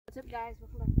What's up, guys?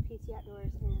 Welcome back to PC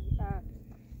Outdoors. And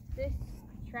this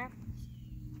trap,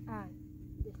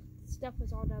 the stuff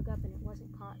was all dug up and it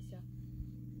wasn't caught, so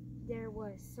there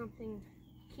was something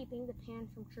keeping the pan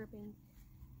from tripping.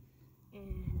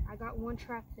 And I got one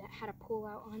trap that had a pull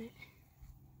out on it.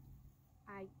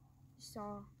 I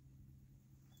saw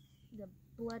the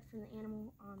blood from the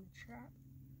animal on the trap,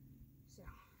 so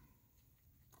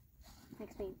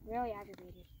makes me really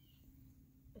aggravated.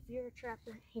 If you're a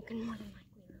trapper, you can more than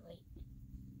likely relate.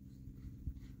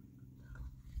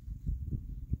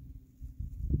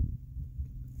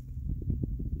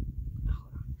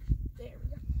 Hold on. There we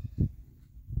go.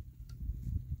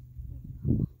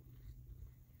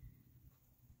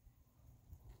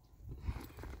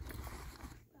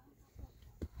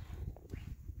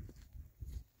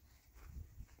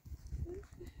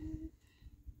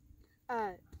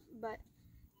 But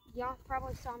y'all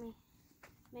probably saw me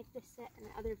make this set in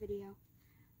the other video.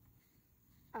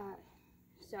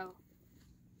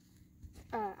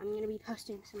 I'm going to be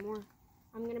posting some more.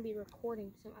 I'm going to be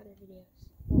recording some other videos.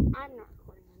 Well, I'm not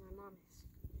recording them, my mom is.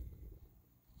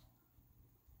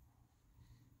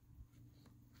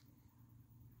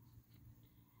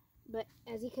 But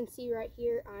as you can see right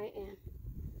here, I am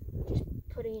just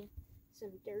putting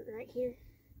some dirt right here.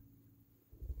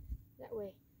 That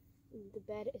way the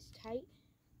bed is tight.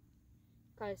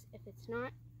 Because if it's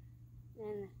not,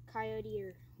 then the coyote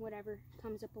or whatever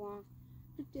comes up along,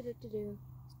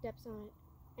 steps on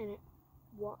it,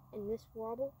 and this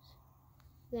wobbles,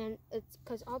 then it's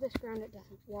because all this ground, it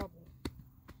doesn't wobble.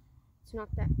 It's not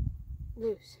that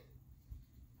loose.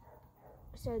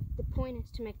 So the point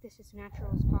is to make this as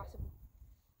natural as possible.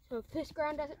 So if this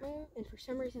ground doesn't move, and for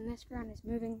some reason this ground is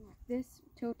moving like this,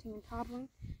 tilting and toppling,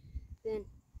 then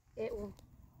it will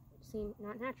seem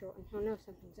not natural, and he'll know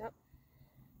something's up.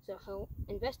 So he'll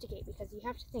investigate, because you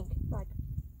have to think, like,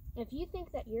 if you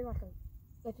think that you're like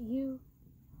if you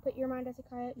put your mind as a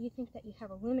coyote, you think that you have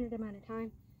a limited amount of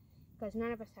time, because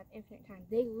none of us have infinite time.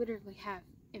 They literally have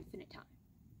infinite time.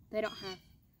 They don't have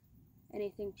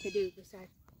anything to do besides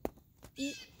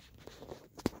eat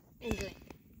and drink.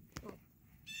 Like,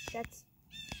 that's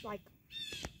like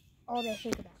all they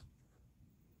think about.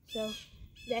 So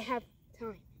they have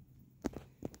time.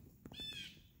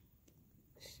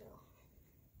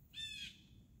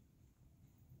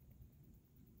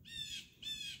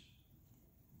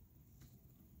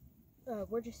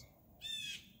 We're just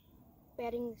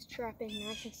bedding this trap in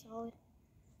nice and solid.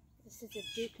 This is a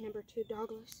Duke number 2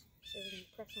 dogless, so we're going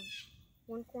to press on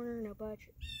one corner, no budge.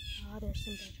 Oh, there's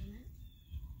some budge on that.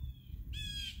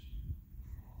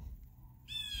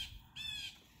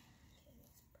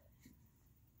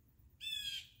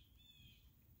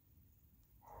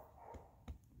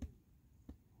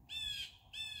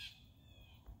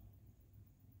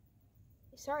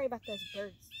 Sorry about those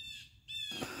birds.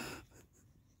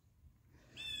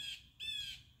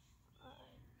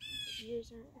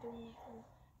 Ears aren't doing nothing.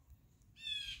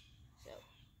 So,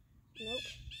 nope,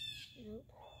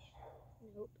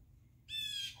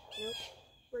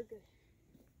 we're good.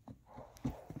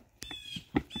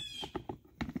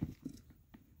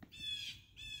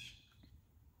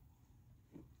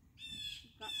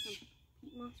 Got some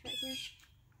peat moss right here.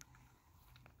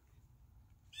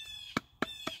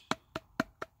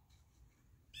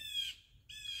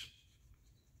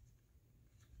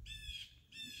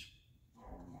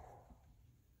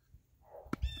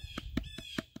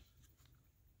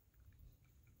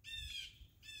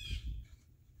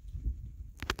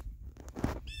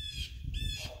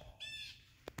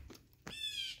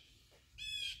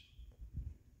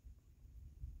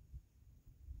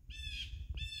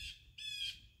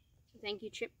 Thank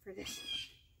you, Chip, for this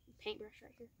paintbrush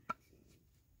right here.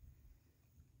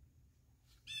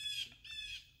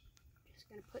 Just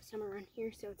gonna put some around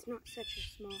here so it's not such a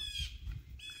small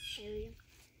area.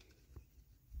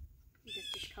 Get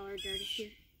this color dirty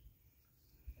here.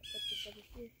 Put this over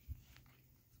here.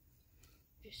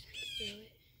 Just throw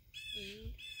it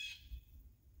around.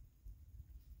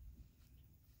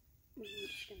 And I'm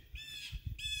just gonna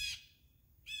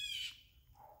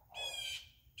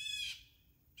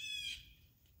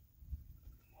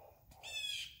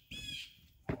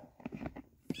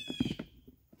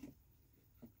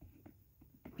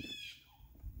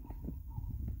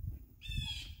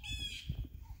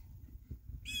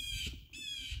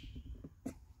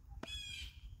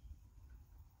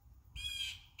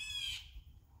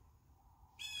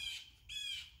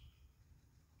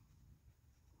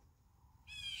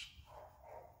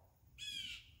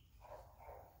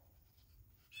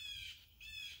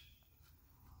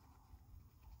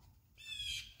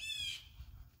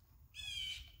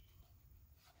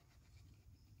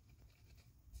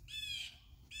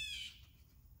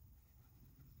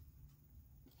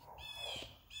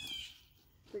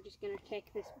just gonna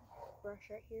take this brush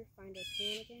right here, find our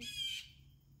pan again.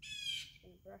 Just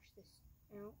gonna brush this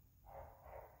out.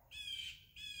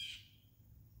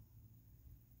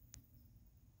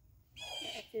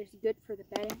 If it's good for the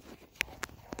bedding.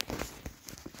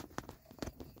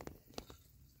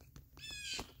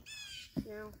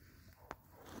 Now,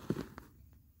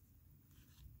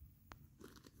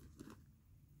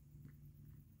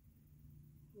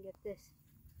 get this.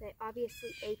 They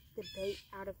obviously ate the bait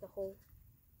out of the hole,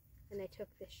 and they took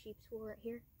the sheep's wool right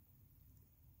here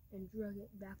and drug it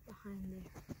back behind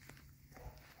there.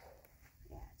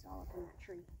 Yeah, it's all up in that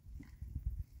tree.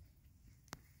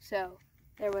 So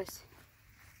there was,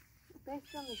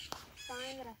 based on the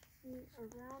sign that I see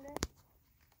around it,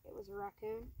 it was a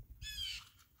raccoon,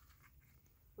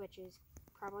 which is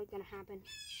probably going to happen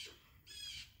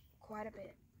quite a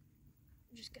bit.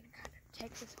 I'm just going to kind of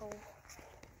take this hole,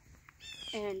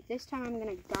 and this time I'm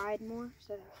going to guide more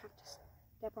so I don't have to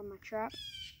step on my trap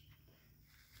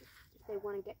if they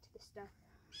want to get to the stuff.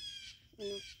 And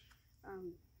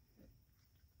then,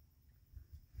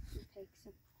 take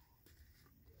some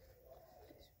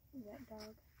wet dog.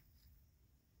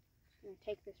 I'm going to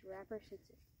take this wrapper since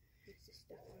it has this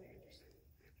stuff on it and just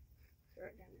throw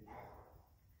it down in there.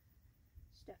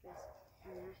 Stuff is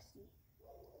nasty.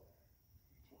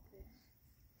 Take this.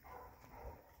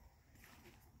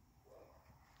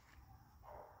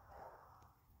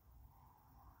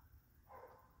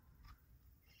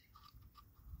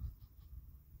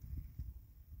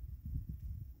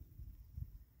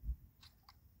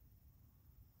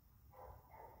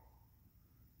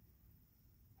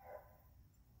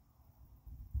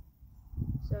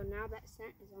 So now that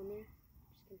scent is on there, I'm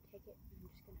just going to take it and I'm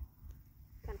just going to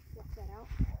kind of fluff that out.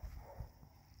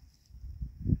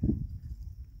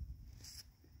 Just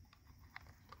going to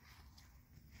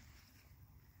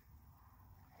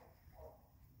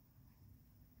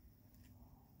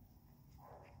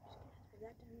put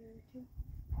that down there too.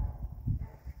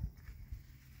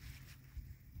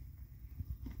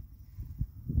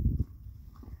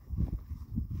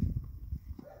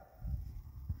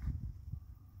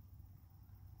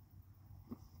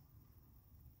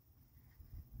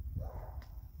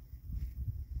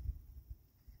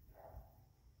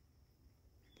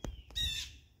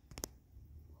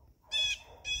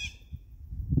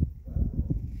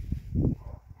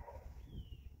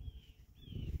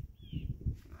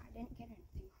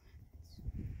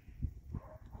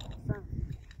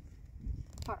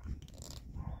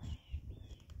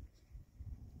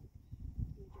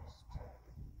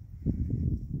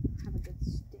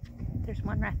 There's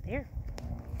one right there.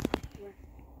 Where?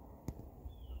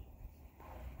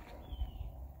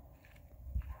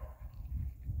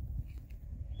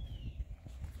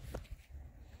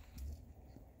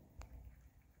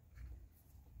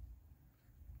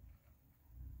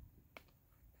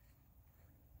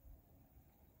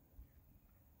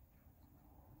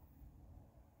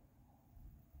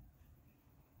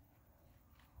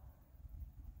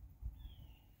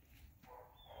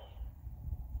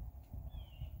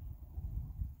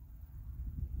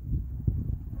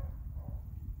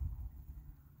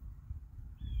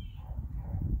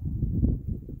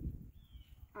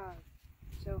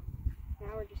 So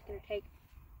now we're just going to take,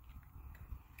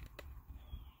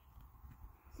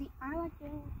 see, I like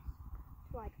doing this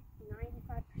to like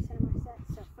 95% of my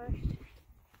sets. So first,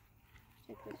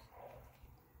 take this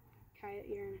coyote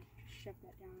ear and just shove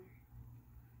that down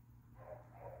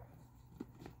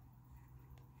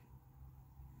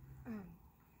there.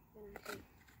 Then I take,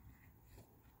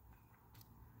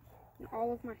 and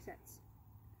all of my sets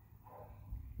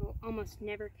will almost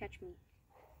never catch me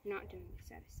not doing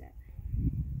this at a set.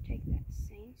 Take that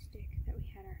same stick that we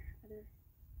had our other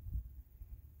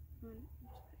one,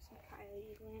 just put some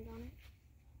coyote gland on it.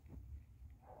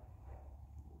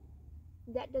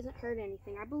 That doesn't hurt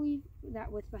anything. I believe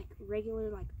that with like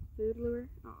regular like food lure,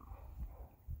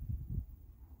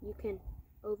 you can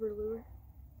over lure,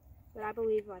 but I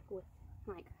believe like with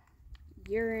like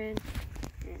urine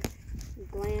and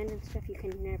gland and stuff, you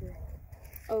can never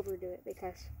overdo it,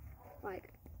 because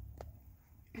like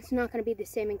it's not going to be the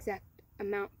same exact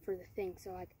amount for the thing.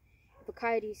 So like if a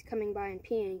coyote's coming by and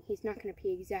peeing, he's not going to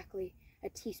pee exactly a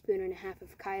teaspoon and a half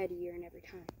of coyote urine every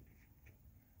time.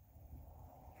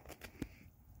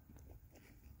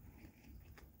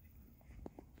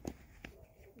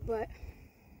 But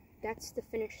that's the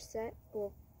finished set.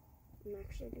 Well, I'm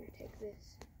actually going to take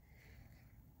this.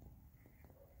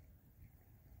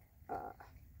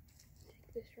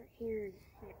 Take this right here and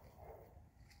like,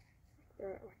 throw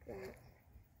it like that.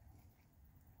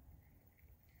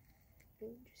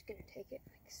 I'm just going to take it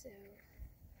like so.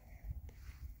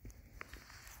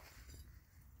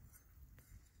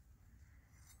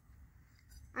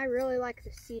 I really like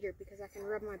the cedar because I can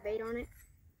rub my bait on it,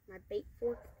 my bait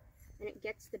fork, and it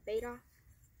gets the bait off,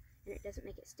 and it doesn't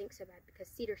make it stink so bad because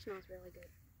cedar smells really good.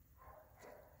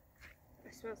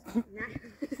 It smells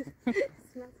natural. It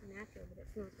smells natural, but it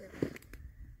smells really good.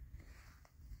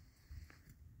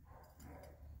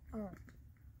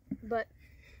 But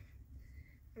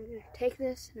I'm gonna take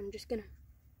this and I'm just gonna.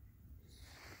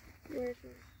 Where's my?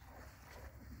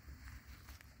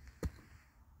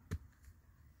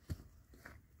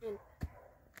 And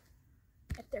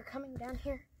if they're coming down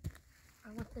here,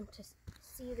 I want them to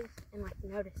see this and like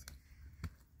notice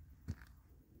it.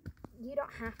 You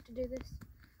don't have to do this.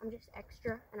 I'm just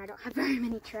extra and I don't have very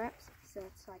many traps, so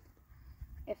it's like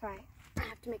if I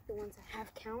have to make the ones I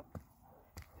have count,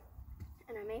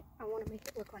 and I want to make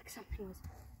it look like something was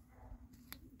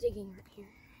digging right here.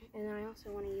 And then I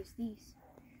also want to use these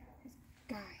as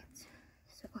guides.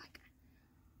 So like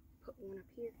put one up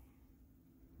here,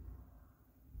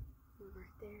 one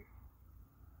right there,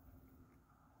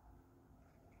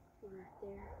 one right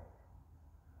there,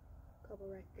 a couple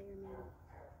right there maybe.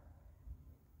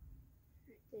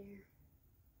 Right there.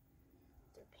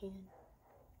 Throw a pin.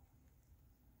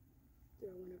 Throw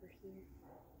one over here.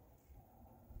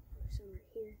 Throw some right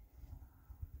here.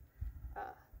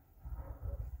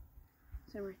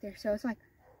 Some right there. So it's like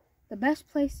the best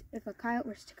place if a coyote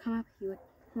was to come up, he would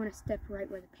want to step right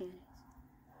where the pan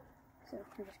is. So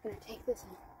we're just going to take this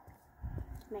and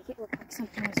make it look like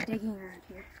something was digging around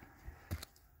here.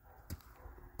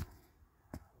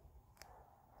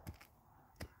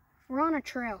 We're on a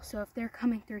trail, so if they're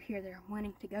coming through here, they're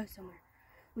wanting to go somewhere.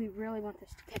 We really want this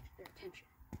to catch their attention.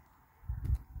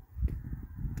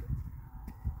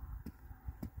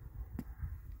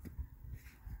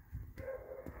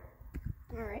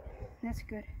 Alright, that's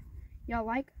good. Y'all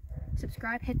like,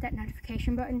 subscribe, hit that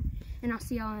notification button, and I'll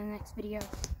see y'all in the next video.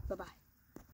 Bye-bye.